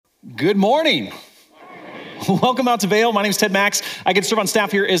Good morning. Welcome out to Vail. My name is Ted Max. I get to serve on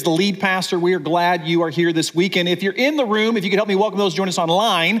staff here as the lead pastor. We are glad you are here this weekend. If you're in the room, if you could help me welcome those joining us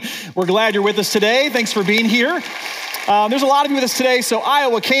online, we're glad you're with us today. Thanks for being here. There's a lot of you with us today. So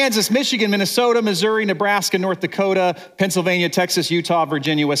Iowa, Kansas, Michigan, Minnesota, Missouri, Nebraska, North Dakota, Pennsylvania, Texas, Utah,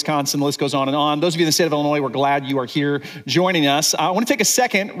 Virginia, Wisconsin. The list goes on and on. Those of you in the state of Illinois, we're glad you are here joining us. I want to take a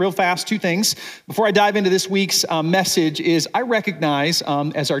second, real fast, two things. Before I dive into this week's message is I recognize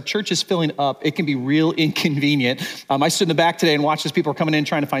as our church is filling up, it can be real inconvenient. I stood in the back today and watched as people were coming in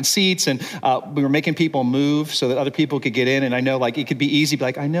trying to find seats, and we were making people move so that other people could get in. And I know it could be easy,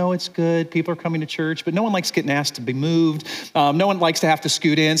 but I know it's good. People are coming to church, but no one likes getting asked to be moved. No one likes to have to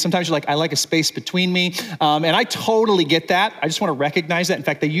scoot in. Sometimes you're like, I like a space between me. And I totally get that. I just want to recognize that. In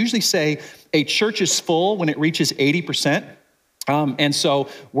fact, they usually say a church is full when it reaches 80%. And so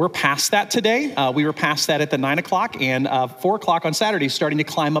we're past that today. We were past that at the 9 o'clock and 4 o'clock on Saturday, starting to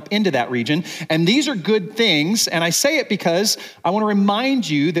climb up into that region. And these are good things. And I say it because I want to remind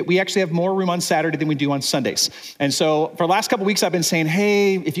you that we actually have more room on Saturday than we do on Sundays. And so for the last couple of weeks, I've been saying,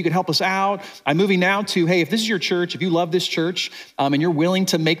 hey, if you could help us out. I'm moving now to, hey, if this is your church, if you love this church and you're willing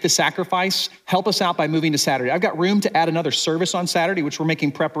to make the sacrifice, help us out by moving to Saturday. I've got room to add another service on Saturday, which we're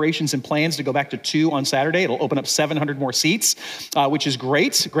making preparations and plans to go back to 2 on Saturday. It'll open up 700 more seats. Which is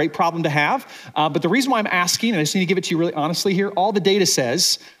great problem to have. But the reason why I'm asking, and I just need to give it to you really honestly here, all the data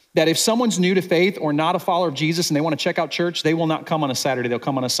says that if someone's new to faith or not a follower of Jesus and they want to check out church, they will not come on a Saturday, they'll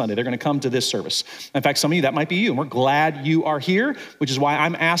come on a Sunday. They're going to come to this service. In fact, some of you, that might be you, and we're glad you are here, which is why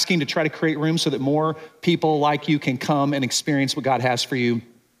I'm asking to try to create room so that more people like you can come and experience what God has for you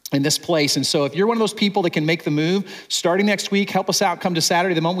in this place. And so if you're one of those people that can make the move, starting next week, help us out, come to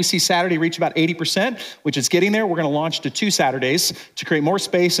Saturday. The moment we see Saturday reach about 80%, which is getting there, we're going to launch to 2 Saturdays to create more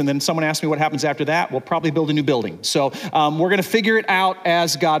space. And then someone asked me what happens after that. We'll probably build a new building. So we're going to figure it out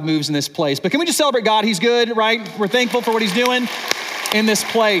as God moves in this place. But can we just celebrate God? He's good, right? We're thankful for what he's doing in this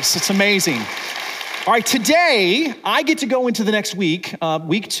place. It's amazing. All right, today I get to go into the next week,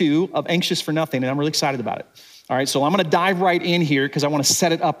 week 2 of Anxious for Nothing, and I'm really excited about it. All right, so I'm going to dive right in here because I want to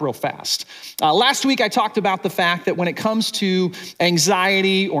set it up real fast. Last week, I talked about the fact that when it comes to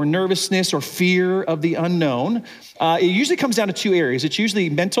anxiety or nervousness or fear of the unknown, it usually comes down to 2 areas. It's usually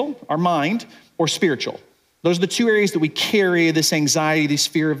mental, our mind, or spiritual. Those are the 2 areas that we carry this anxiety, this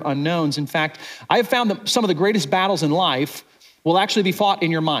fear of unknowns. In fact, I have found that some of the greatest battles in life will actually be fought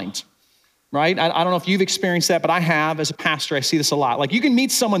in your mind. Right? I don't know if you've experienced that, but I have. As a pastor, I see this a lot. Like you can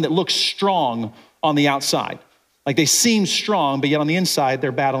meet someone that looks strong on the outside. Like they seem strong, but yet on the inside,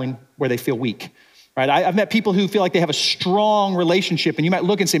 they're battling where they feel weak, right? I've met people who feel like they have a strong relationship, and you might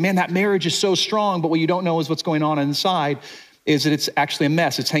look and say, man, that marriage is so strong, but what you don't know is what's going on inside is that it's actually a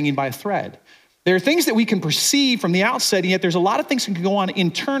mess. It's hanging by a thread. There are things that we can perceive from the outside, and yet there's a lot of things that can go on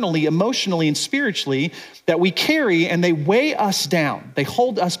internally, emotionally, and spiritually that we carry, and they weigh us down. They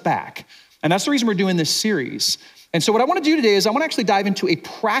hold us back. And that's the reason we're doing this series. And so what I want to do today is I want to actually dive into a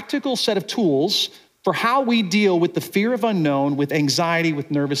practical set of tools for how we deal with the fear of unknown, with anxiety,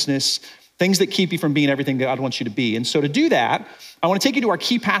 with nervousness, things that keep you from being everything that God wants you to be. And so to do that, I want to take you to our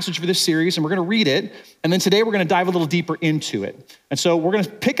key passage for this series, and we're going to read it. And then today we're going to dive a little deeper into it. And so we're going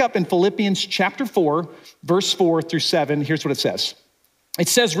to pick up in Philippians chapter 4, verse 4 through 7. Here's what it says. It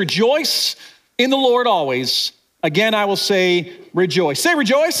says, rejoice in the Lord always. Again, I will say rejoice. Say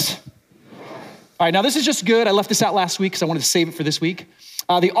rejoice. All right, now this is just good. I left this out last week because I wanted to save it for this week.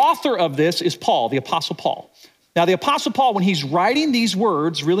 The author of this is Paul, the Apostle Paul. Now, the Apostle Paul, when he's writing these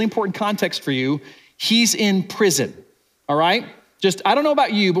words, really important context for you, he's in prison, all right? I don't know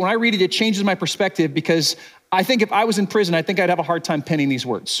about you, but when I read it, it changes my perspective because I think if I was in prison, I think I'd have a hard time penning these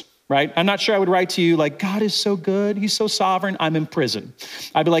words, right? I'm not sure I would write to you like, God is so good, he's so sovereign, I'm in prison.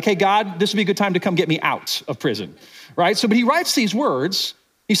 I'd be like, hey, God, this would be a good time to come get me out of prison, right? So, but he writes these words.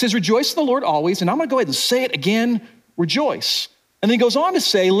 He says, rejoice in the Lord always, and I'm going to go ahead and say it again, rejoice. And then he goes on to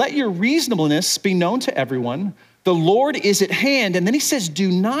say, let your reasonableness be known to everyone. The Lord is at hand. And then he says,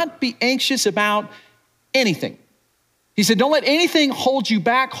 do not be anxious about anything. He said, don't let anything hold you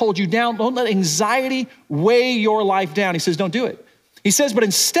back, hold you down. Don't let anxiety weigh your life down. He says, don't do it. He says, but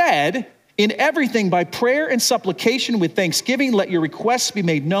instead, in everything by prayer and supplication with thanksgiving, let your requests be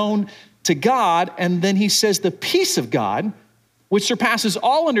made known to God. And then he says, the peace of God, which surpasses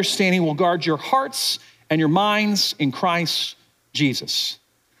all understanding, will guard your hearts and your minds in Christ Jesus.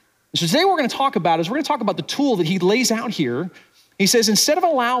 So today we're going to talk about the tool that he lays out here. He says, instead of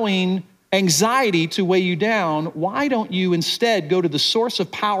allowing anxiety to weigh you down, why don't you instead go to the source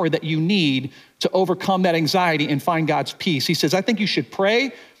of power that you need to overcome that anxiety and find God's peace? He says, I think you should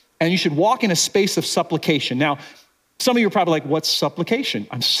pray and you should walk in a space of supplication. Now, Some of you are probably like, what's supplication?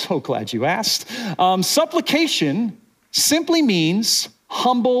 I'm so glad you asked. Supplication simply means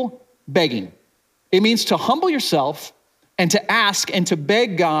humble begging. It means to humble yourself and to ask and to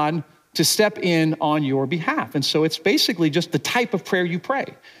beg God to step in on your behalf. And so it's basically just the type of prayer you pray.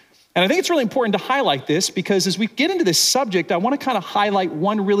 And I think it's really important to highlight this because as we get into this subject, I want to kind of highlight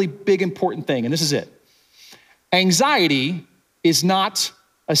one really big important thing, and this is it. Anxiety is not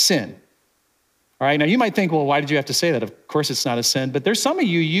a sin. All right, now you might think, well, why did you have to say that? Of course it's not a sin, but there's some of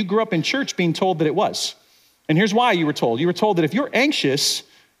you grew up in church being told that it was. And here's why you were told. You were told that if you're anxious,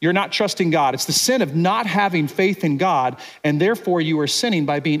 you're not trusting God. It's the sin of not having faith in God, and therefore you are sinning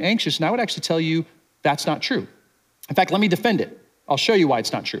by being anxious. And I would actually tell you that's not true. In fact, let me defend it. I'll show you why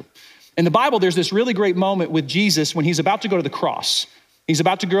it's not true. In the Bible, there's this really great moment with Jesus when he's about to go to the cross. He's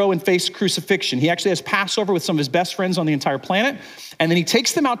about to go and face crucifixion. He actually has Passover with some of his best friends on the entire planet. And then he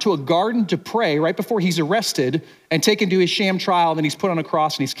takes them out to a garden to pray right before he's arrested and taken to his sham trial. And then he's put on a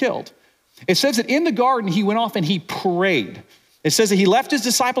cross and he's killed. It says that in the garden, he went off and he prayed. It says that he left his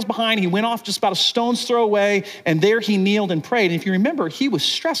disciples behind. He went off just about a stone's throw away. And there he kneeled and prayed. And if you remember, he was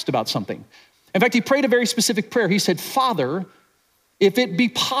stressed about something. In fact, he prayed a very specific prayer. He said, Father, if it be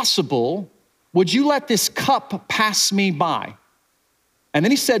possible, would you let this cup pass me by? And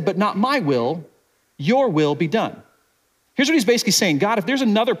then he said, but not my will, your will be done. Here's what he's basically saying. God, if there's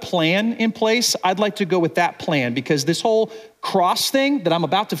another plan in place, I'd like to go with that plan because this whole cross thing that I'm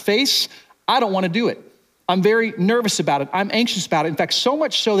about to face, I don't want to do it. I'm very nervous about it. I'm anxious about it. In fact, so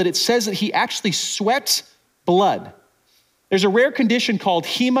much so that it says that he actually sweats blood. There's a rare condition called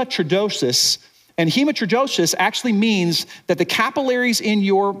hematidrosis. And hematidrosis actually means that the capillaries in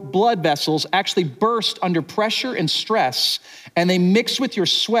your blood vessels actually burst under pressure and stress, and they mix with your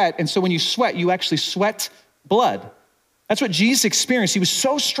sweat. And so when you sweat, you actually sweat blood. That's what Jesus experienced. He was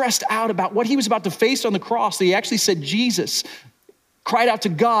so stressed out about what he was about to face on the cross that he actually said, Jesus, cried out to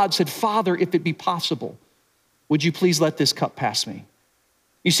God, said, Father, if it be possible, would you please let this cup pass me?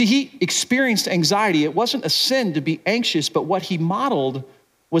 You see, he experienced anxiety. It wasn't a sin to be anxious, but what he modeled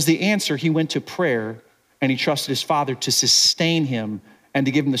was the answer. He went to prayer and he trusted his Father to sustain him and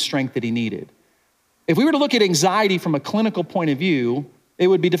to give him the strength that he needed. If we were to look at anxiety from a clinical point of view, it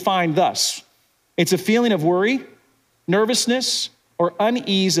would be defined thus. It's a feeling of worry, nervousness, or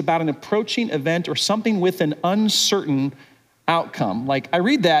unease about an approaching event or something with an uncertain outcome. Like I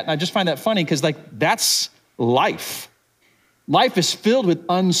read that and I just find that funny because that's life. Life is filled with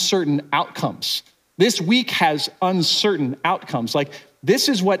uncertain outcomes. This week has uncertain outcomes. Like this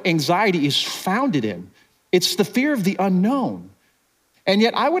is what anxiety is founded in. It's the fear of the unknown. And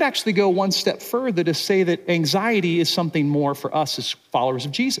yet I would actually go one step further to say that anxiety is something more for us as followers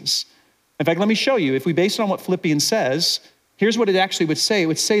of Jesus. In fact, let me show you. If we base it on what Philippians says, here's what it actually would say. It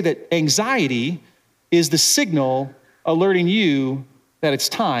would say that anxiety is the signal alerting you that it's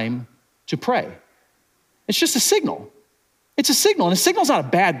time to pray. It's just a signal. It's a signal, and a signal's not a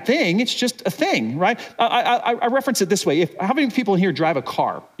bad thing. It's just a thing, right? I reference it this way. How many people in here drive a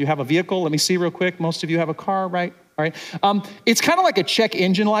car? You have a vehicle? Let me see real quick. Most of you have a car, right? All right. It's kind of like a check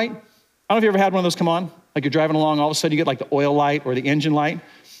engine light. I don't know if you ever had one of those come on. Like you're driving along, all of a sudden you get like the oil light or the engine light.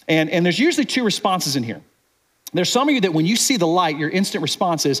 And there's usually two responses in here. There's some of you that when you see the light, your instant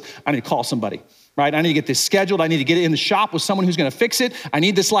response is, I need to call somebody, right? I need to get this scheduled. I need to get it in the shop with someone who's gonna fix it. I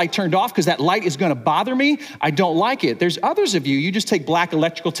need this light turned off because that light is gonna bother me. I don't like it. There's others of you, you just take black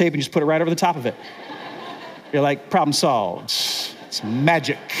electrical tape and just put it right over the top of it. You're like, problem solved. It's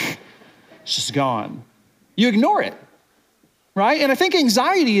magic. It's just gone. You ignore it, right? And I think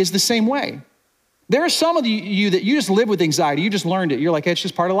anxiety is the same way. There are some of you that you just live with anxiety. You just learned it. You're like, hey, it's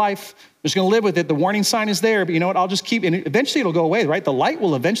just part of life. I'm just gonna live with it. The warning sign is there, but you know what? I'll just keep, and eventually it'll go away, right? The light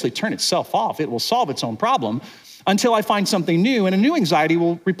will eventually turn itself off. It will solve its own problem until I find something new, and a new anxiety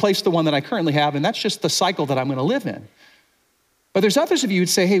will replace the one that I currently have, and that's just the cycle that I'm gonna live in. But there's others of you who'd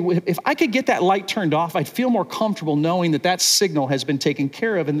say, hey, if I could get that light turned off, I'd feel more comfortable knowing that that signal has been taken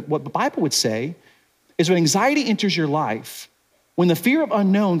care of. And what the Bible would say is when anxiety enters your life, when the fear of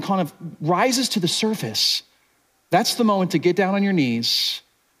unknown kind of rises to the surface, that's the moment to get down on your knees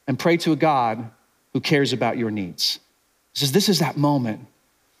and pray to a God who cares about your needs. He says, this is that moment.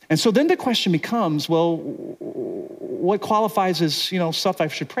 And so then the question becomes, well, what qualifies as, stuff I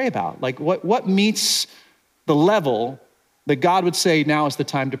should pray about? Like what meets the level that God would say, now is the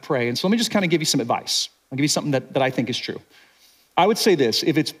time to pray? And so let me just kind of give you some advice. I'll give you something that I think is true. I would say this,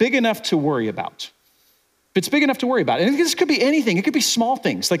 if it's big enough to worry about, and this could be anything, it could be small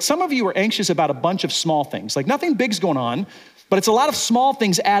things. Like some of you are anxious about a bunch of small things. Like nothing big's going on, but it's a lot of small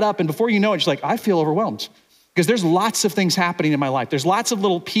things add up, and before you know it, you're like, I feel overwhelmed. Because there's lots of things happening in my life. There's lots of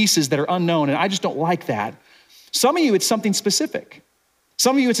little pieces that are unknown, and I just don't like that. Some of you, it's something specific.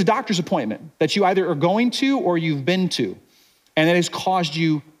 Some of you, it's a doctor's appointment that you either are going to or you've been to, and it has caused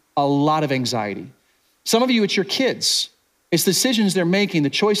you a lot of anxiety. Some of you, it's your kids. It's the decisions they're making, the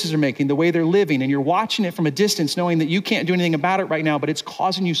choices they're making, the way they're living, and you're watching it from a distance knowing that you can't do anything about it right now, but it's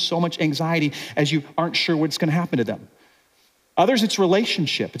causing you so much anxiety as you aren't sure what's gonna happen to them. Others, it's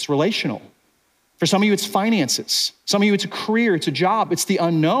relationship, it's relational. For some of you, it's finances. Some of you, it's a career, it's a job, it's the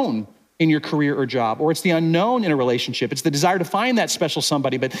unknown in your career or job, or it's the unknown in a relationship. It's the desire to find that special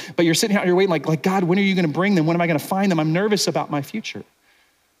somebody, but you're sitting out here waiting like, God, when are you gonna bring them? When am I gonna find them? I'm nervous about my future.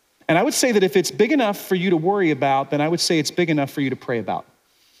 And I would say that if it's big enough for you to worry about, then I would say it's big enough for you to pray about.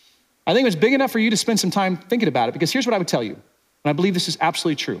 I think it's big enough for you to spend some time thinking about it, because here's what I would tell you, and I believe this is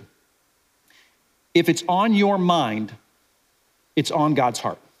absolutely true. If it's on your mind, it's on God's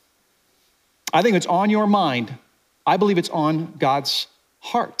heart. I think if it's on your mind, I believe it's on God's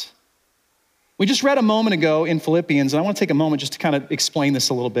heart. We just read a moment ago in Philippians, and I want to take a moment just to kind of explain this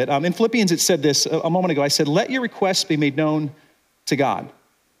a little bit. In Philippians, it said this a moment ago. I said, let your requests be made known to God.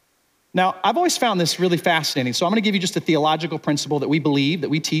 Now, I've always found this really fascinating. So I'm going to give you just a theological principle that we believe, that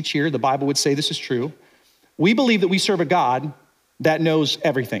we teach here. The Bible would say this is true. We believe that we serve a God that knows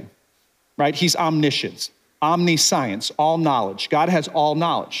everything, right? He's omniscient, omniscience, all knowledge. God has all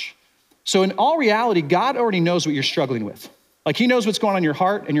knowledge. So in all reality, God already knows what you're struggling with. Like he knows what's going on in your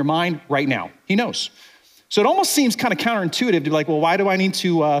heart and your mind right now. He knows. So it almost seems kind of counterintuitive to be like, well, why do I need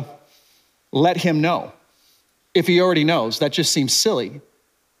to let him know if he already knows? That just seems silly.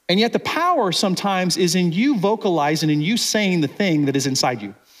 And yet the power sometimes is in you vocalizing and you saying the thing that is inside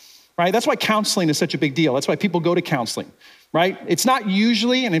you, right? That's why counseling is such a big deal. That's why people go to counseling, right? It's not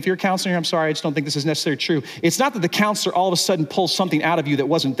usually, and if you're a counselor, I'm sorry, I just don't think this is necessarily true. It's not that the counselor all of a sudden pulls something out of you that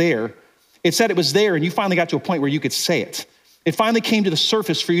wasn't there. It's that it was there and you finally got to a point where you could say it. It finally came to the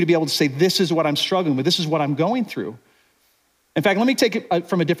surface for you to be able to say, this is what I'm struggling with. This is what I'm going through. In fact, let me take it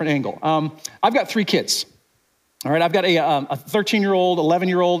from a different angle. I've got 3 kids. All right, I've got a 13-year-old,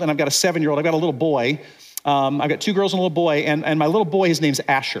 11-year-old, and I've got a 7-year-old. I've got a little boy. I've got 2 girls and a little boy, and my little boy, his name's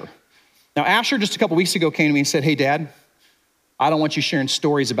Asher. Now, Asher just a couple weeks ago came to me and said, hey, Dad, I don't want you sharing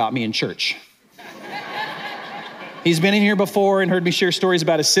stories about me in church. He's been in here before and heard me share stories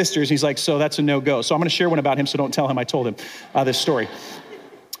about his sisters. He's like, so that's a no-go. So I'm gonna share one about him, so don't tell him I told him this story.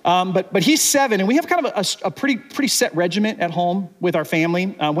 But he's 7, and we have kind of a pretty set regiment at home with our family.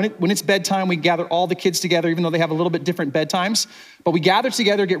 When it's bedtime, we gather all the kids together, even though they have a little bit different bedtimes. But we gather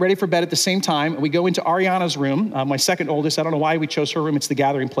together, get ready for bed at the same time, and we go into Ariana's room, my second oldest. I don't know why we chose her room. It's the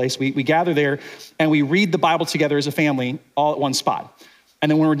gathering place. We gather there, and we read the Bible together as a family, all at one spot. And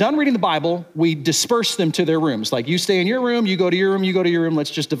then when we're done reading the Bible, we disperse them to their rooms. Like, you stay in your room, you go to your room, you go to your room.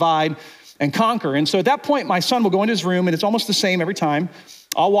 Let's just divide and conquer. And so at that point, my son will go into his room, and it's almost the same every time.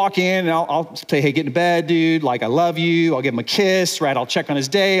 I'll walk in and I'll say, hey, get into bed, dude. Like, I love you. I'll give him a kiss, right? I'll check on his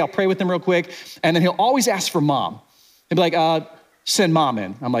day. I'll pray with him real quick. And then he'll always ask for mom. He'll be like, send mom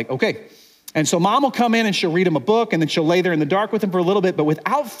in. I'm like, okay. And so mom will come in and she'll read him a book, and then she'll lay there in the dark with him for a little bit. But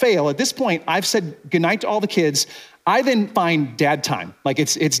without fail, at this point, I've said goodnight to all the kids. I then find dad time. Like,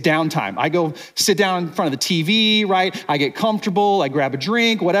 it's downtime. I go sit down in front of the TV, right? I get comfortable. I grab a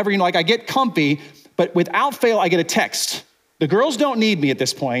drink, whatever, like I get comfy. But without fail, I get a text. The girls don't need me at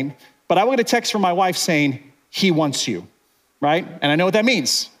this point, but I will get a text from my wife saying, he wants you, right? And I know what that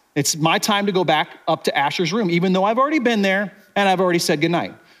means. It's my time to go back up to Asher's room, even though I've already been there and I've already said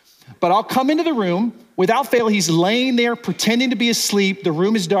goodnight. But I'll come into the room. Without fail, he's laying there pretending to be asleep. The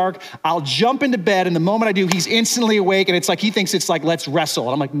room is dark. I'll jump into bed, and the moment I do, he's instantly awake, and it's like he thinks it's like, let's wrestle.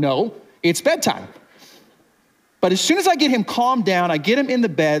 And I'm like, no, it's bedtime. But as soon as I get him calmed down, I get him in the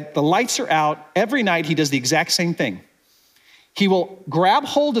bed, the lights are out. Every night, he does the exact same thing. He will grab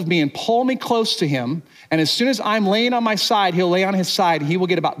hold of me and pull me close to him, and as soon as I'm laying on my side, he'll lay on his side, and he will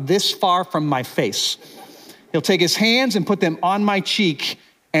get about this far from my face. He'll take his hands and put them on my cheek,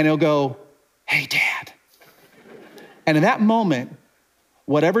 and he'll go, hey, Dad. And in that moment,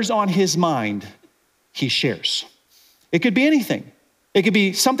 whatever's on his mind, he shares. It could be anything. It could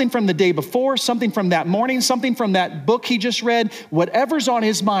be something from the day before, something from that morning, something from that book he just read. Whatever's on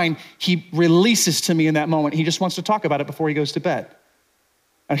his mind, he releases to me in that moment. He just wants to talk about it before he goes to bed.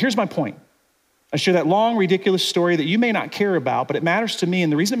 And here's my point. I share that long, ridiculous story that you may not care about, but it matters to me.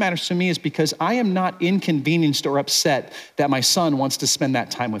 And the reason it matters to me is because I am not inconvenienced or upset that my son wants to spend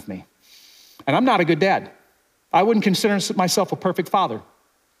that time with me. And I'm not a good dad. I wouldn't consider myself a perfect father.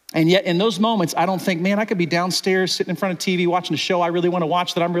 And yet in those moments, I don't think, man, I could be downstairs sitting in front of TV watching a show I really want to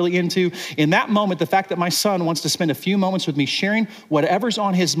watch that I'm really into. In that moment, the fact that my son wants to spend a few moments with me sharing whatever's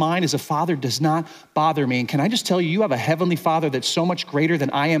on his mind as a father does not bother me. And can I just tell you, you have a heavenly Father that's so much greater than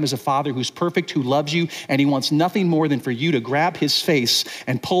I am as a father, who's perfect, who loves you, and he wants nothing more than for you to grab his face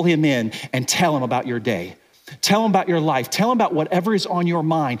and pull him in and tell him about your day. Tell him about your life. Tell him about whatever is on your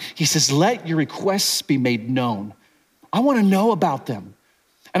mind. He says, let your requests be made known. I want to know about them.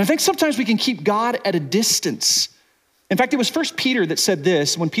 And I think sometimes we can keep God at a distance. In fact, it was First Peter that said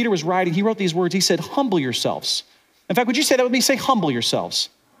this. When Peter was writing, he wrote these words. He said, humble yourselves. In fact, would you say that with me? Say, humble yourselves.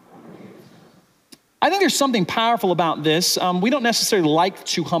 I think there's something powerful about this. We don't necessarily like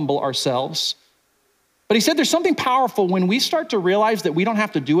to humble ourselves. But he said there's something powerful when we start to realize that we don't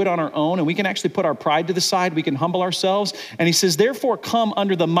have to do it on our own and we can actually put our pride to the side. We can humble ourselves. And he says, therefore, come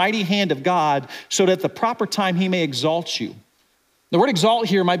under the mighty hand of God so that at the proper time he may exalt you. The word exalt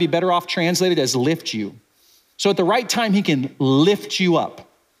here might be better off translated as lift you. So at the right time, he can lift you up.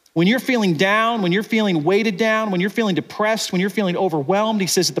 When you're feeling down, when you're feeling weighted down, when you're feeling depressed, when you're feeling overwhelmed, he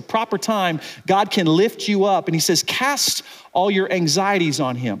says at the proper time, God can lift you up. And he says, cast all your anxieties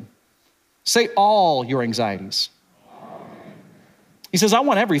on him. Say all your anxieties. He says, I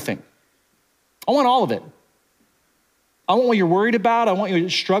want everything. I want all of it. I want what you're worried about. I want what you're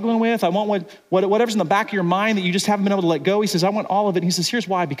struggling with. I want whatever's in the back of your mind that you just haven't been able to let go. He says, I want all of it. And he says, here's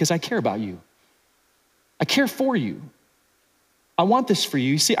why, because I care about you. I care for you. I want this for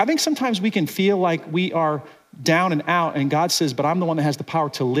you. You see, I think sometimes we can feel like we are down and out, and God says, but I'm the one that has the power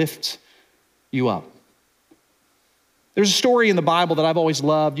to lift you up. There's a story in the Bible that I've always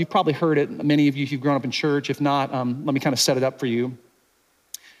loved. You've probably heard it, many of you, if you've grown up in church. If not, let me kind of set it up for you.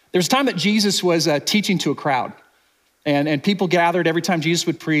 There's a time that Jesus was teaching to a crowd. And people gathered every time Jesus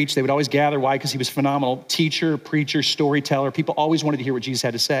would preach. They would always gather. Why? Because he was a phenomenal teacher, preacher, storyteller. People always wanted to hear what Jesus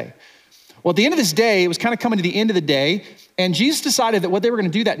had to say. Well, at the end of this day, it was kind of coming to the end of the day. And Jesus decided that what they were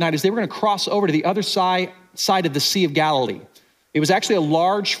going to do that night is they were going to cross over to the other side of the Sea of Galilee. It was actually a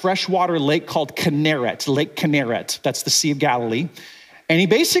large freshwater lake called Kinneret, Lake Kinneret. That's the Sea of Galilee. And he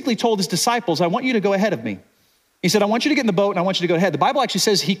basically told his disciples, I want you to go ahead of me. He said, I want you to get in the boat and I want you to go ahead. The Bible actually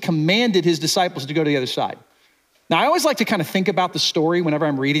says he commanded his disciples to go to the other side. Now, I always like to kind of think about the story whenever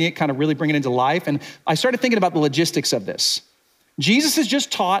I'm reading it, kind of really bring it into life. And I started thinking about the logistics of this. Jesus has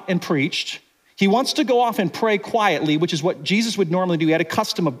just taught and preached. He wants to go off and pray quietly, which is what Jesus would normally do. He had a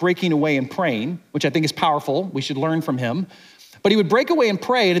custom of breaking away and praying, which I think is powerful. We should learn from him. But he would break away and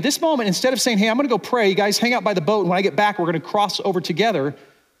pray. And at this moment, instead of saying, hey, I'm going to go pray, you guys hang out by the boat. And when I get back, we're going to cross over together.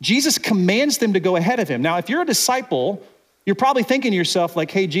 Jesus commands them to go ahead of him. Now, if you're a disciple, you're probably thinking to yourself like,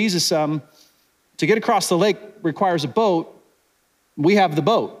 hey, Jesus, to get across the lake requires a boat. We have the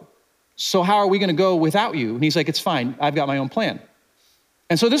boat. So how are we going to go without you? And he's like, it's fine. I've got my own plan.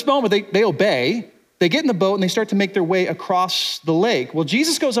 And so at this moment, they obey. They get in the boat and they start to make their way across the lake. Well,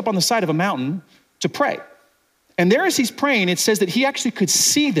 Jesus goes up on the side of a mountain to pray. And there as he's praying, it says that he actually could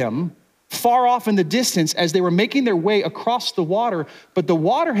see them far off in the distance as they were making their way across the water, but the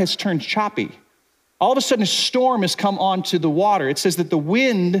water has turned choppy. All of a sudden, a storm has come onto the water. It says that the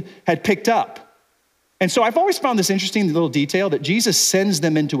wind had picked up. And so I've always found this interesting little detail that Jesus sends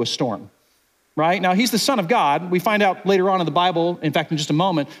them into a storm, right? Now, he's the Son of God. We find out later on in the Bible, in fact, in just a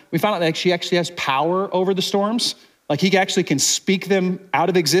moment, we find out that he actually has power over the storms. Like he actually can speak them out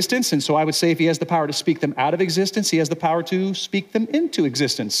of existence. And so I would say if he has the power to speak them out of existence, he has the power to speak them into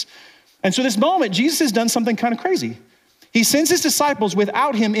existence. And so this moment, Jesus has done something kind of crazy. He sends his disciples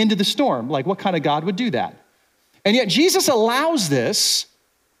without him into the storm. Like what kind of God would do that? And yet Jesus allows this,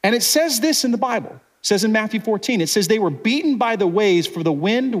 and it says this in the Bible. It says in Matthew 14, it says they were beaten by the waves for the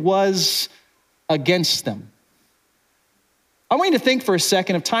wind was against them. I want you to think for a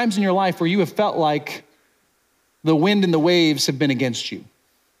second of times in your life where you have felt like the wind and the waves have been against you,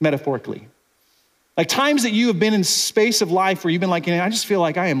 metaphorically. Like times that you have been in space of life where you've been like, I just feel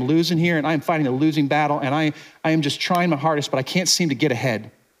like I am losing here and I am fighting a losing battle and I am just trying my hardest, but I can't seem to get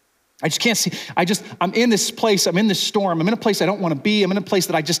ahead. I just can't see. I'm in this place. I'm in this storm. I'm in a place I don't want to be. I'm in a place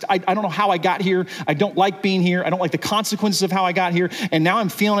that I don't know how I got here. I don't like being here. I don't like the consequences of how I got here. And now I'm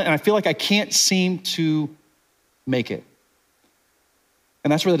feeling it and I feel like I can't seem to make it.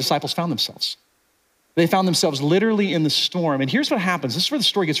 And that's where the disciples found themselves. They found themselves literally in the storm. And here's what happens. This is where the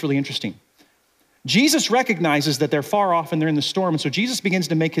story gets really interesting. Jesus recognizes that they're far off and they're in the storm. And so Jesus begins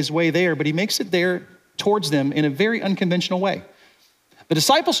to make his way there, but he makes it there towards them in a very unconventional way. The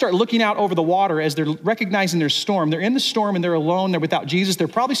disciples start looking out over the water as they're recognizing their storm. They're in the storm and they're alone. They're without Jesus. They're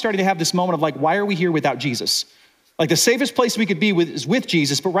probably starting to have this moment of like, why are we here without Jesus? Like the safest place we could be is with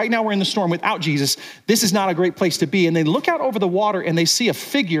Jesus, but right now we're in the storm without Jesus. This is not a great place to be. And they look out over the water and they see a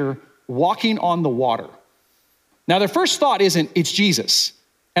figure walking on the water. Now their first thought isn't, it's Jesus.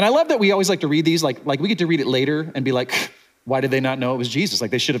 And I love that we always like to read these, like we get to read it later and be like, why did they not know it was Jesus? Like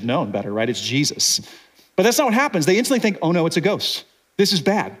they should have known better, right? It's Jesus. But that's not what happens. They instantly think, oh no, it's a ghost. This is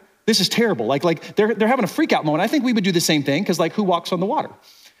bad. This is terrible. Like they're having a freak out moment. I think we would do the same thing because like who walks on the water?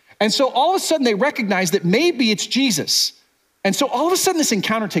 And so all of a sudden they recognize that maybe it's Jesus. And so all of a sudden this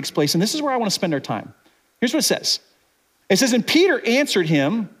encounter takes place, and this is where I want to spend our time. Here's what it says. It says, and Peter answered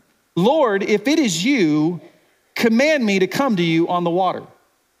him, Lord, if it is you, command me to come to you on the water.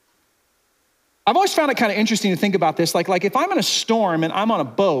 I've always found it kind of interesting to think about this. Like if I'm in a storm and I'm on a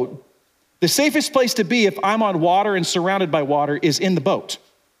boat, the safest place to be if I'm on water and surrounded by water is in the boat,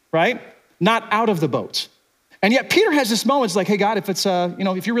 right? Not out of the boat. And yet Peter has this moment, it's like, hey God, if it's,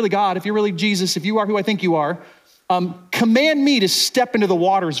 if you're really God, if you're really Jesus, if you are who I think you are, command me to step into the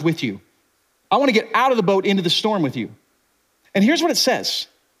waters with you. I want to get out of the boat into the storm with you. And here's what it says.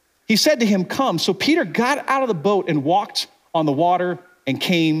 He said to him, come. So Peter got out of the boat and walked on the water and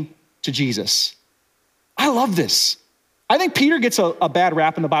came to Jesus. I love this. I think Peter gets a bad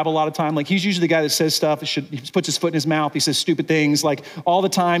rap in the Bible a lot of time. Like he's usually the guy that says stuff, he puts his foot in his mouth, he says stupid things, like all the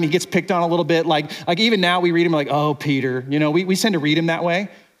time. He gets picked on a little bit. Like even now we read him like, oh, Peter, we tend to read him that way.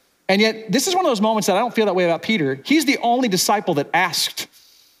 And yet this is one of those moments that I don't feel that way about Peter. He's the only disciple that asked.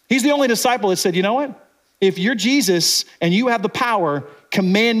 He's the only disciple that said, you know what? If you're Jesus and you have the power,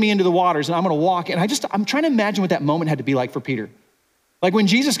 command me into the waters and I'm gonna walk. And I'm trying to imagine what that moment had to be like for Peter. Like when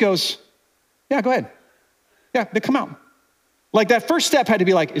Jesus goes, yeah, go ahead. Yeah, they come out. Like that first step had to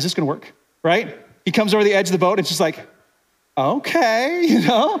be like, is this gonna work, right? He comes over the edge of the boat, it's just like, okay,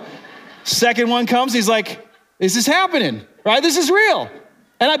 Second one comes, he's like, is this happening, right? This is real.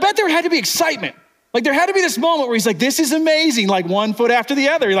 And I bet there had to be excitement. Like there had to be this moment where he's like, this is amazing, like one foot after the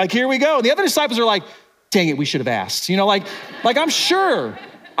other. Like, here we go. And the other disciples are like, dang it, we should have asked. Like I'm sure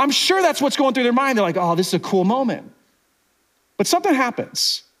that's what's going through their mind. They're like, oh, this is a cool moment. But something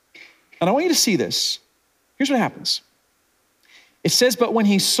happens. And I want you to see this. Here's what happens. It says, but when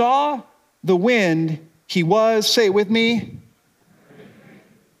he saw the wind, he was, say it with me,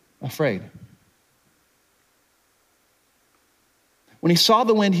 afraid. When he saw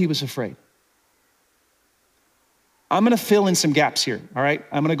the wind, he was afraid. I'm gonna fill in some gaps here, all right?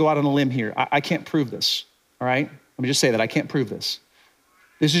 I'm gonna go out on a limb here. I can't prove this, all right? Let me just say that, I can't prove this.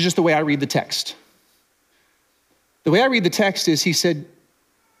 This is just the way I read the text. The way I read the text is he said,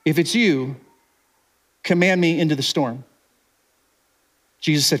 if it's you, command me into the storm.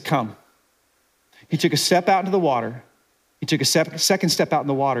 Jesus said, come. He took a step out into the water. He took a second step out in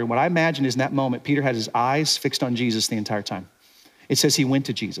the water. And what I imagine is in that moment, Peter had his eyes fixed on Jesus the entire time. It says he went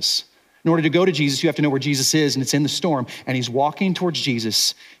to Jesus. In order to go to Jesus, you have to know where Jesus is, and it's in the storm. And he's walking towards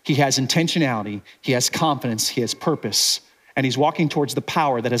Jesus. He has intentionality. He has confidence. He has purpose. And he's walking towards the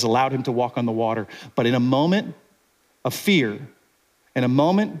power that has allowed him to walk on the water. But in a moment of fear, in a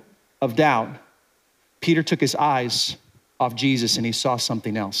moment of doubt, Peter took his eyes off Jesus and he saw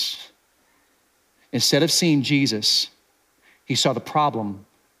something else. Instead of seeing Jesus, he saw the problem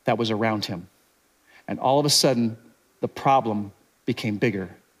that was around him. And all of a sudden, the problem became bigger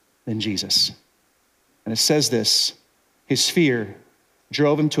than Jesus. And it says this, his fear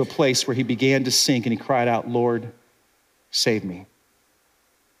drove him to a place where he began to sink and he cried out, Lord, save me.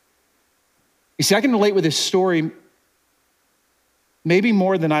 You see, I can relate with this story maybe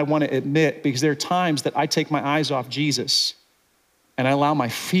more than I want to admit, because there are times that I take my eyes off Jesus and I allow my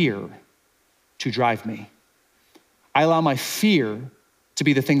fear to drive me. I allow my fear to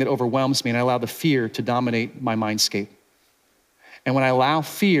be the thing that overwhelms me, and I allow the fear to dominate my mindscape. And when I allow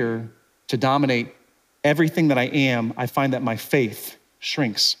fear to dominate everything that I am, I find that my faith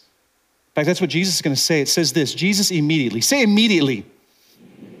shrinks. In fact, that's what Jesus is going to say. It says this, Jesus immediately, say immediately.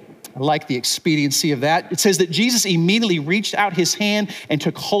 I like the expediency of that. It says that Jesus immediately reached out his hand and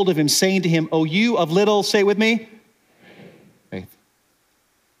took hold of him, saying to him, "O you of little," say it with me, faith.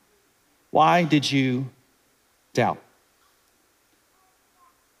 Why did you doubt?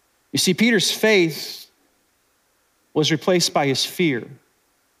 You see, Peter's faith was replaced by his fear.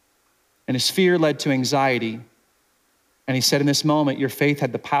 And his fear led to anxiety. And he said in this moment, your faith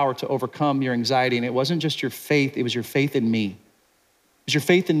had the power to overcome your anxiety. And it wasn't just your faith, it was your faith in me. It was your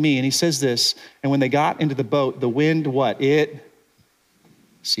faith in me. And he says this, and when they got into the boat, the wind, what? It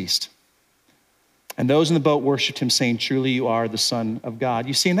ceased. And those in the boat worshiped him, saying, truly you are the Son of God.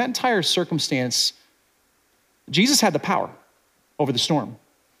 You see, in that entire circumstance, Jesus had the power over the storm.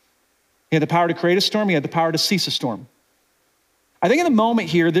 He had the power to create a storm. He had the power to cease a storm. I think in the moment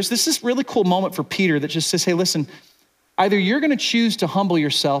here, there's this really cool moment for Peter that just says, hey, listen, Either you're gonna choose to humble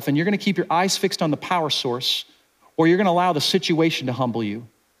yourself and you're gonna keep your eyes fixed on the power source, or you're gonna allow the situation to humble you.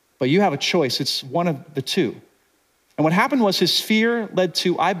 But you have a choice, it's one of the two. And what happened was his fear led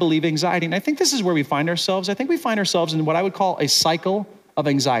to, I believe, anxiety. And I think this is where we find ourselves. I think we find ourselves in what I would call a cycle of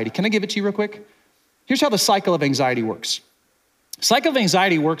anxiety. Can I give it to you real quick? Here's how the cycle of anxiety works. Cycle of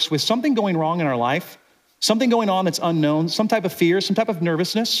anxiety works with something going wrong in our life, something going on that's unknown, some type of fear, some type of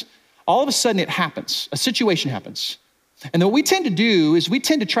nervousness. All of a sudden it happens, a situation happens. And what we tend to do is we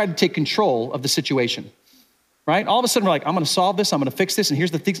tend to try to take control of the situation, right? All of a sudden we're like, I'm gonna solve this, I'm gonna fix this, and here's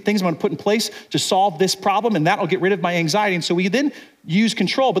the things I'm gonna put in place to solve this problem, and that'll get rid of my anxiety. And so we then use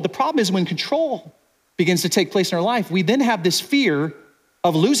control. But the problem is when control begins to take place in our life, we then have this fear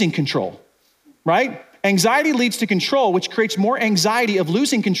of losing control, right? Anxiety leads to control, which creates more anxiety of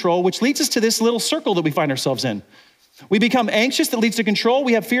losing control, which leads us to this little circle that we find ourselves in. We become anxious, that leads to control.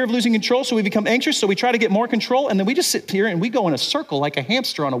 We have fear of losing control, so we become anxious, so we try to get more control, and then we just sit here and we go in a circle like a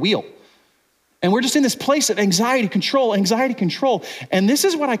hamster on a wheel. And we're just in this place of anxiety, control. And this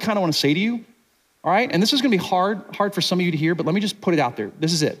is what I kind of want to say to you, all right? And this is going to be hard for some of you to hear, but let me just put it out there.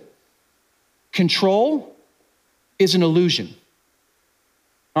 This is it. Control is an illusion.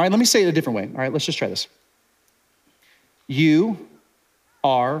 All right, let me say it a different way. All right, let's just try this. You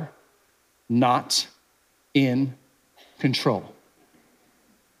are not in control.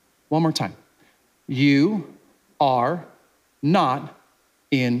 One more time. You are not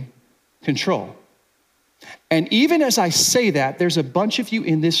in control. And even as I say that, there's a bunch of you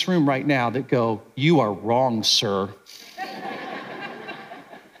in this room right now that go, you are wrong, sir.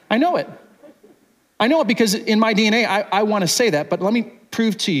 I know it. I know it because in my DNA, I want to say that, but let me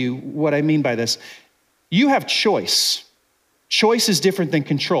prove to you what I mean by this. You have choice. Choice is different than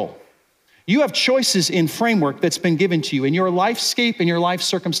control. You have choices in framework that's been given to you in your lifescape, in your life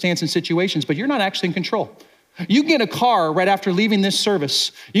circumstance and situations, but you're not actually in control. You can get a car right after leaving this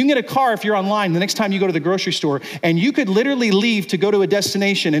service. You can get a car if you're online the next time you go to the grocery store, and you could literally leave to go to a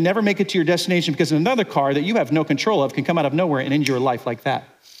destination and never make it to your destination because another car that you have no control of can come out of nowhere and end your life like that.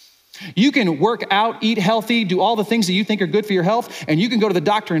 You can work out, eat healthy, do all the things that you think are good for your health, and you can go to the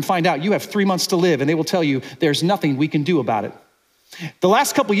doctor and find out you have 3 months to live, and they will tell you there's nothing we can do about it. The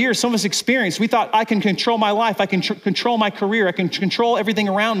last couple of years, some of us experienced, we thought I can control my life, I can control my career, I can control everything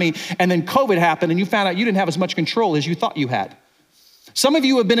around me, and then COVID happened and you found out you didn't have as much control as you thought you had. Some of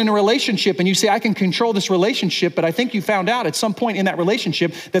you have been in a relationship and you say, I can control this relationship, but I think you found out at some point in that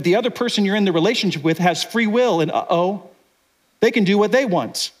relationship that the other person you're in the relationship with has free will, and they can do what they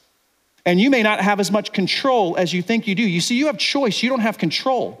want. And you may not have as much control as you think you do. You see, you have choice, you don't have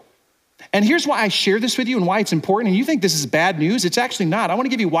control. And here's why I share this with you and why it's important. And you think this is bad news. It's actually not. I want to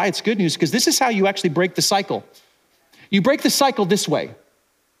give you why it's good news, because this is how you actually break the cycle. You break the cycle this way.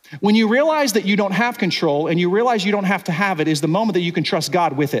 When you realize that you don't have control and you realize you don't have to have it is the moment that you can trust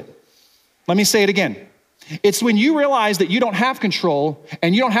God with it. Let me say it again. It's when you realize that you don't have control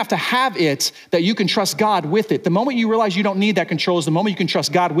and you don't have to have it that you can trust God with it. The moment you realize you don't need that control is the moment you can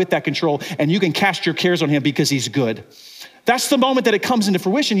trust God with that control and you can cast your cares on him because he's good. That's the moment that it comes into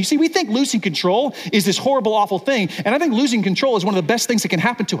fruition. You see, we think losing control is this horrible, awful thing. And I think losing control is one of the best things that can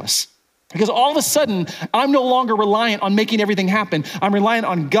happen to us. Because all of a sudden, I'm no longer reliant on making everything happen. I'm reliant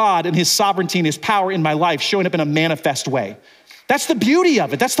on God and his sovereignty and his power in my life showing up in a manifest way. That's the beauty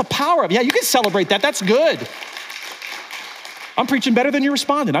of it. That's the power of it. Yeah, you can celebrate that. That's good. I'm preaching better than you're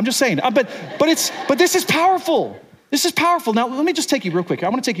responding. I'm just saying. But this is powerful. This is powerful. Now, let me just take you real quick. I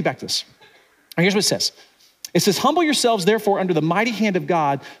want to take you back to this. Here's what it says. It says, humble yourselves, therefore, under the mighty hand of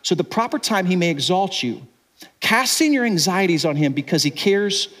God, so at the proper time he may exalt you, casting your anxieties on him because he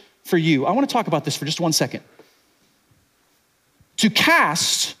cares for you. I want to talk about this for just 1 second. To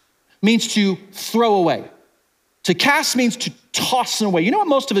cast means to throw away. To cast means to toss it away. You know what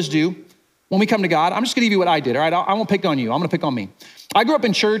most of us do when we come to God? I'm just going to give you what I did, all right? I won't pick on you. I'm going to pick on me. I grew up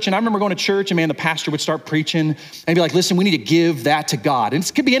in church, and I remember going to church, and man, the pastor would start preaching and be like, listen, we need to give that to God. And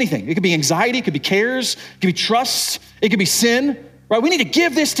it could be anything. It could be anxiety. It could be cares. It could be trust. It could be sin, right? We need to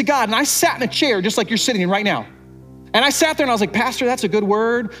give this to God. And I sat in a chair just like you're sitting in right now. And I sat there and I was like, Pastor, that's a good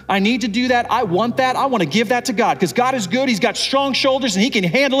word. I need to do that. I want that. I want to give that to God because God is good. He's got strong shoulders and he can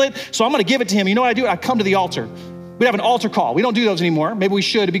handle it. So I'm going to give it to him. You know what I do? I come to the altar. We'd have an altar call. We don't do those anymore. Maybe we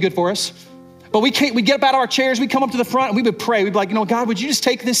should. It'd be good for us. But we get up out of our chairs. We come up to the front and we would pray. We'd be like, you know, God, would you just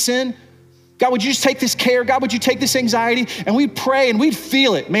take this sin? God, would you just take this care? God, would you take this anxiety? And we'd pray and we'd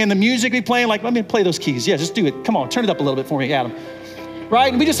feel it. Man, the music would be playing, like, let me play those keys. Yeah, just do it. Come on, turn it up a little bit for me, Adam.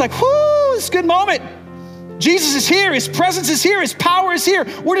 Right? And we just like, whoo, it's a good moment. Jesus is here. His presence is here. His power is here.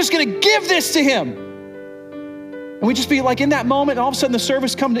 We're just going to give this to him. And we just be like in that moment, and all of a sudden the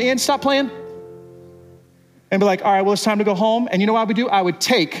service come to end. Stop playing. and be like, all right, well, it's time to go home. And you know what I would do? I would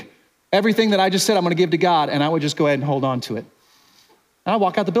take everything that I just said I'm gonna give to God, and I would just go ahead and hold on to it. And I'd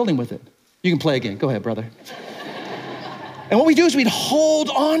walk out the building with it. You can play again. Go ahead, brother. And what we do is we'd hold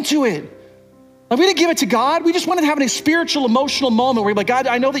on to it. Like, we didn't give it to God. We just wanted to have a spiritual, emotional moment where we're like, God,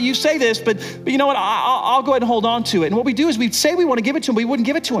 I know that you say this, but you know what? I'll go ahead and hold on to it. And what we do is we'd say we want to give it to him, but we wouldn't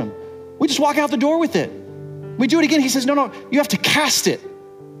give it to him. We just walk out the door with it. We do it again. He says, no, you have to cast it,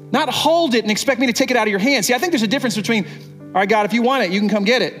 not hold it and expect me to take it out of your hands. See, I think there's a difference between, all right, God, if you want it, you can come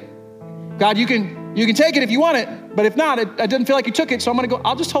get it. God, you can take it if you want it, but if not, it doesn't feel like you took it, so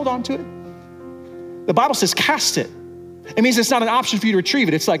I'll just hold on to it. The Bible says cast it. It means it's not an option for you to retrieve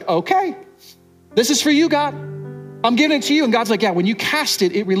it. It's like, okay, this is for you, God. I'm giving it to you. And God's like, yeah, when you cast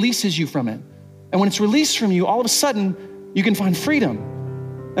it, it releases you from it. And when it's released from you, all of a sudden, you can find freedom.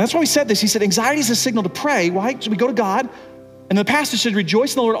 And that's why we said this. He said, anxiety is a signal to pray. Why? So we go to God. And the pastor said,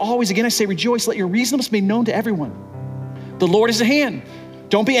 rejoice in the Lord always. Again, I say, rejoice. Let your reasonableness be known to everyone. The Lord is at hand.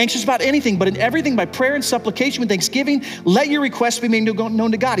 Don't be anxious about anything, but in everything by prayer and supplication with thanksgiving, let your requests be made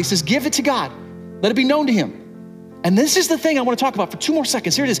known to God. He says, give it to God. Let it be known to him. And this is the thing I want to talk about for 2 more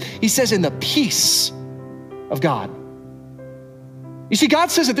seconds. Here it is. He says, in the peace of God. You see, God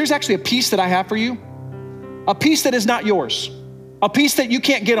says that there's actually a peace that I have for you, a peace that is not yours, a peace that you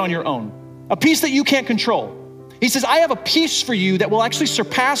can't get on your own, a peace that you can't control. He says, I have a peace for you that will actually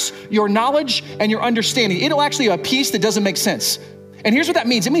surpass your knowledge and your understanding. It'll actually have a peace that doesn't make sense. And here's what that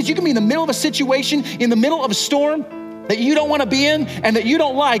means. It means you can be in the middle of a situation, in the middle of a storm that you don't want to be in and that you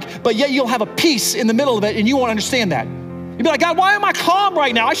don't like, but yet you'll have a peace in the middle of it and you won't understand that. You'll be like, God, why am I calm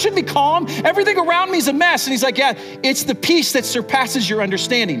right now? I shouldn't be calm. Everything around me is a mess. And he's like, yeah, it's the peace that surpasses your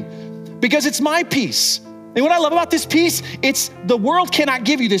understanding because it's my peace. And what I love about this peace, it's the world cannot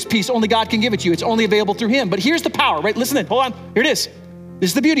give you this peace. Only God can give it to you. It's only available through him. But here's the power, right? Listen in, hold on. Here it is. This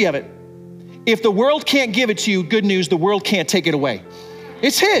is the beauty of it. If the world can't give it to you, good news, the world can't take it away.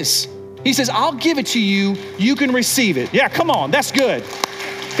 It's his. He says, I'll give it to you. You can receive it. Yeah, come on. That's good.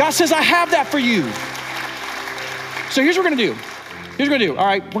 God says, I have that for you. So here's what we're going to do. Here's what we're going to do. All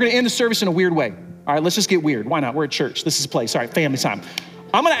right, we're going to end the service in a weird way. All right, let's just get weird. Why not? We're at church. This is a place. All right, family time.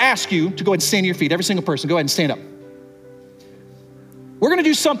 I'm going to ask you to go ahead and stand to your feet. Every single person, go ahead and stand up. We're going to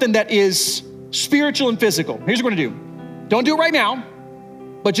do something that is spiritual and physical. Here's what we're going to do. Don't do it right now,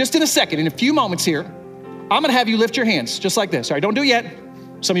 but just in a second, in a few moments here, I'm going to have you lift your hands just like this. All right, don't do it yet.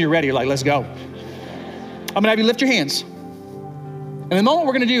 Some of you are ready. You're like, let's go. I'm going to have you lift your hands. And the moment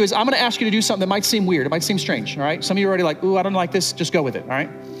we're going to do is I'm going to ask you to do something that might seem weird. It might seem strange, all right? Some of you are already like, ooh, I don't like this. Just go with it, all right?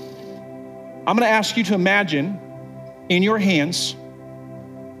 I'm going to ask you to imagine in your hands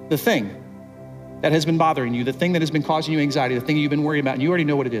the thing that has been bothering you, the thing that has been causing you anxiety, the thing you've been worried about, and you already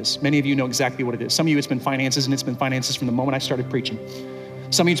know what it is. Many of you know exactly what it is. Some of you, it's been finances, and it's been finances from the moment I started preaching.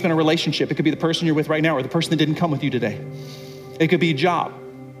 Some of you, it's been a relationship. It could be the person you're with right now or the person that didn't come with you today. It could be a job.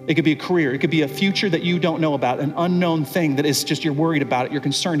 It could be a career. It could be a future that you don't know about, an unknown thing that is just you're worried about it, you're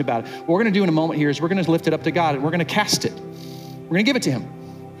concerned about it. What we're going to do in a moment here is we're going to lift it up to God and we're going to cast it. We're going to give it to him.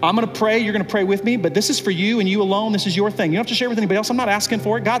 I'm going to pray. You're going to pray with me, but this is for you and you alone. This is your thing. You don't have to share with anybody else. I'm not asking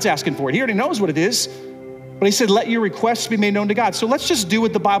for it. God's asking for it. He already knows what it is. But he said, let your requests be made known to God. So let's just do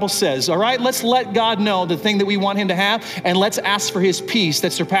what the Bible says, all right? Let's let God know the thing that we want him to have, and let's ask for his peace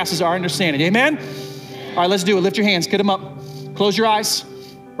that surpasses our understanding. Amen? All right, let's do it. Lift your hands. Get them up. Close your eyes.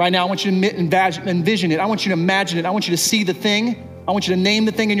 Right now, I want you to envision it. I want you to imagine it. I want you to see the thing. I want you to name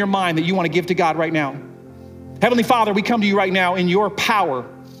the thing in your mind that you want to give to God right now. Heavenly Father, we come to you right now in your power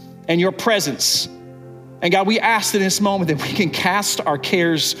and your presence. And God, we ask that in this moment that we can cast our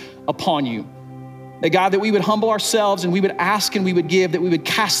cares upon you. That God, that we would humble ourselves and we would ask and we would give, that we would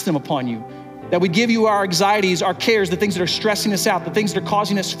cast them upon you. That we give you our anxieties, our cares, the things that are stressing us out, the things that are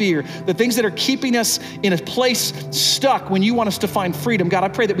causing us fear, the things that are keeping us in a place stuck when you want us to find freedom. God, I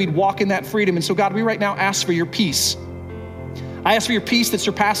pray that we'd walk in that freedom. And so God, we right now ask for your peace. I ask for your peace that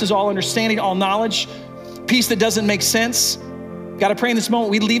surpasses all understanding, all knowledge, peace that doesn't make sense. God, I pray in this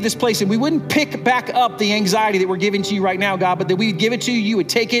moment we'd leave this place and we wouldn't pick back up the anxiety that we're giving to you right now, God, but that we would give it to you, you would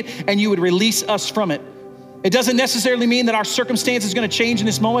take it, and you would release us from it. It doesn't necessarily mean that our circumstance is going to change in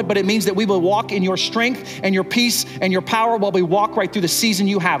this moment, but it means that we will walk in your strength and your peace and your power while we walk right through the season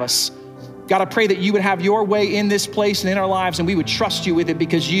you have us. God, I pray that you would have your way in this place and in our lives, and we would trust you with it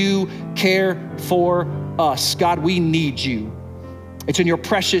because you care for us. God, we need you. It's in your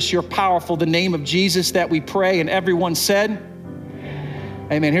precious, your powerful, the name of Jesus that we pray, and everyone said,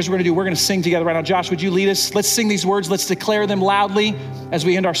 amen. Here's what we're going to do. We're going to sing together right now. Josh, would you lead us? Let's sing these words. Let's declare them loudly as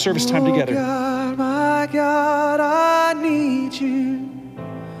we end our service time together. God, my God, I need you.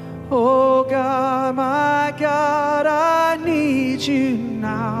 Oh God, my God, I need you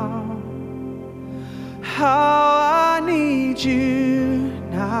now. how I need you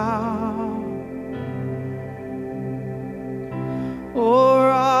now. Oh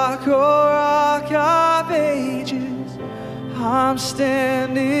rock of ages, I'm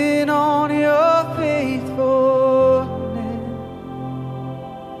standing on your faithfulness,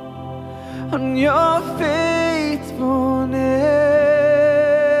 on your faithfulness.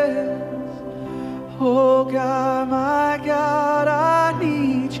 Oh God, my God, I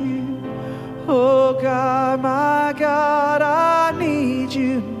need you. Oh God, my God, I need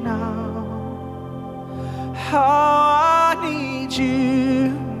you now. How I need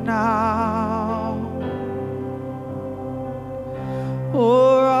you now.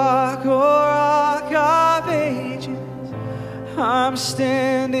 Oh rock of ages, I'm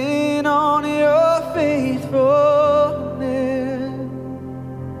standing on your faithfulness,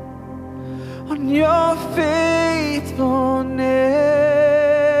 on your faithfulness.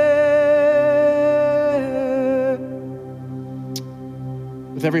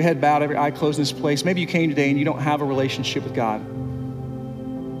 With every head bowed, every eye closed in this place, maybe you came today and you don't have a relationship with God.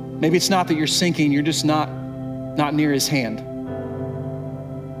 Maybe it's not that you're sinking, you're just not near his hand.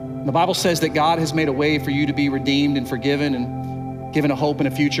 The Bible says that God has made a way for you to be redeemed and forgiven and given a hope and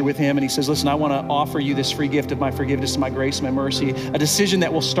a future with him. And he says, listen, I want to offer you this free gift of my forgiveness and my grace and my mercy, a decision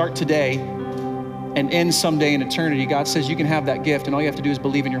that will start today and end someday in eternity. God says you can have that gift, and all you have to do is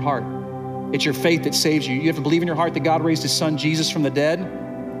believe in your heart. It's your faith that saves you. You have to believe in your heart that God raised his son Jesus from the dead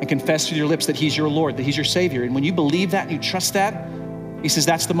and confess with your lips that he's your Lord, that he's your Savior. And when you believe that and you trust that, he says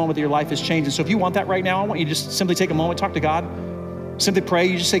that's the moment that your life has changed. And so if you want that right now, I want you to just simply take a moment, talk to God, simply pray.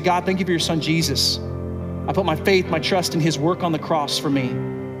 You just say, God, thank you for your son Jesus. I put my faith, my trust in his work on the cross for me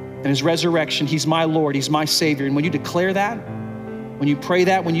and his resurrection. He's my Lord, he's my Savior. And when you declare that, when you pray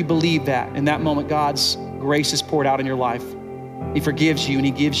that, when you believe that, in that moment, God's grace is poured out in your life. He forgives you and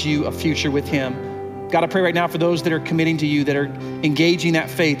he gives you a future with him. God, I pray right now for those that are committing to you, that are engaging that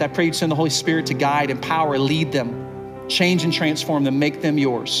faith. I pray you'd send the Holy Spirit to guide, empower, lead them, change and transform them, make them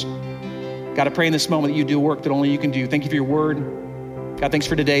yours. God, I pray in this moment that you do work that only you can do. Thank you for your word. God, thanks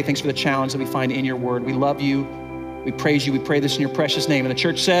for today. Thanks for the challenge that we find in your word. We love you. We praise you. We pray this in your precious name. And the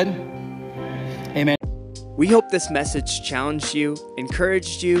church said, amen. We hope this message challenged you,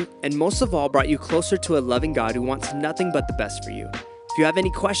 encouraged you, and most of all brought you closer to a loving God who wants nothing but the best for you. If you have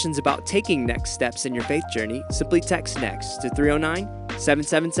any questions about taking next steps in your faith journey, simply text NEXT to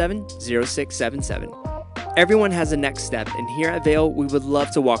 309-777-0677. Everyone has a next step, and here at Vail, we would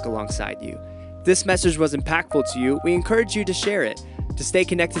love to walk alongside you. If this message was impactful to you, we encourage you to share it. To stay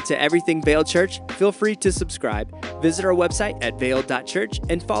connected to everything Vail Church, feel free to subscribe, visit our website at vail.church,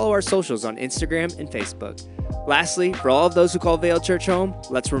 and follow our socials on Instagram and Facebook. Lastly, for all of those who call Vail Church home,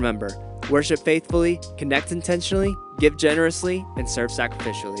 let's remember, worship faithfully, connect intentionally, give generously, and serve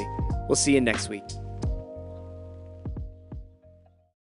sacrificially. We'll see you next week.